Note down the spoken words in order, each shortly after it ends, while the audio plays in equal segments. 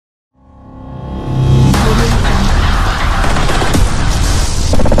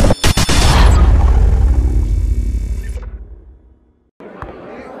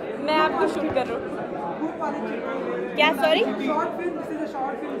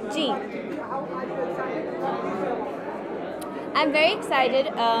Ji, I'm very excited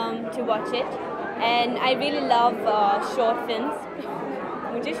to watch it, and I really love short films.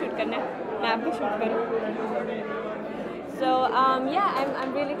 मुझे shoot करना है, मैं आपको शूट करूँ. So yeah,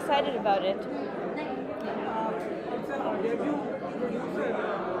 I'm really excited about it.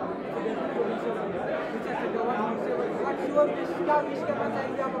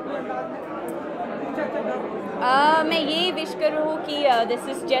 मैं ये विश कर रहा हूँ कि this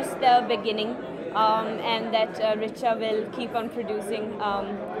is just the beginning, and that Richa will keep on producing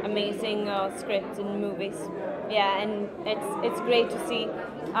amazing scripts and movies. Yeah, and it's great to see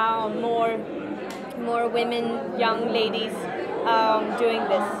more women, young ladies doing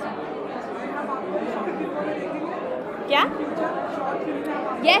this. Yeah?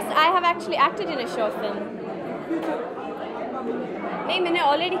 Yes, I have actually acted in a short film. नहीं, मैंने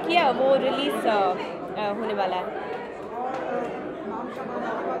already किया, वो release होने वाला है.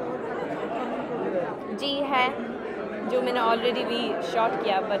 जी है, जो मैंने ऑलरेडी भी शॉट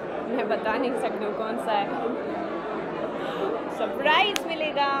किया, बट मैं बता नहीं सकती हूँ कौन सा है. सरप्राइज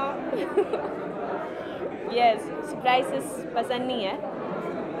मिलेगा. यस, सरप्राइजेस पसंद नहीं है.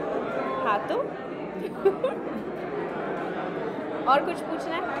 हाँ तो और कुछ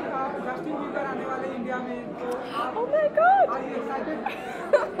पूछना है? Oh my God!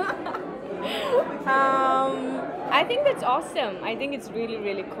 I think that's awesome. I think it's really,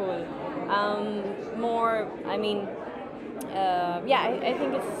 really cool. I mean, yeah, I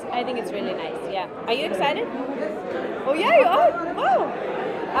think it's really nice. Yeah. Are you excited? Oh yeah, you are. Wow.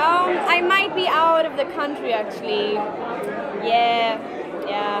 I might be out of the country actually. Yeah,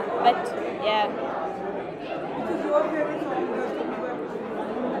 but yeah.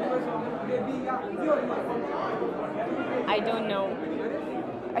 I don't know.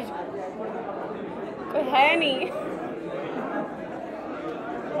 कोई है नहीं.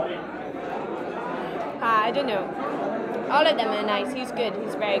 I don't know. All of them are nice. He's good.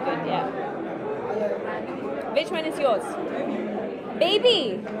 He's very good. Yeah. Which one is yours? Baby.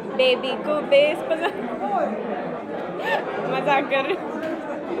 Baby को base पसंद. मजाक कर रही.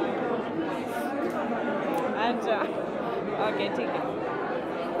 अच्छा. Okay, ठीक है.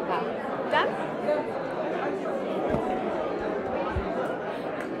 हाँ. Done?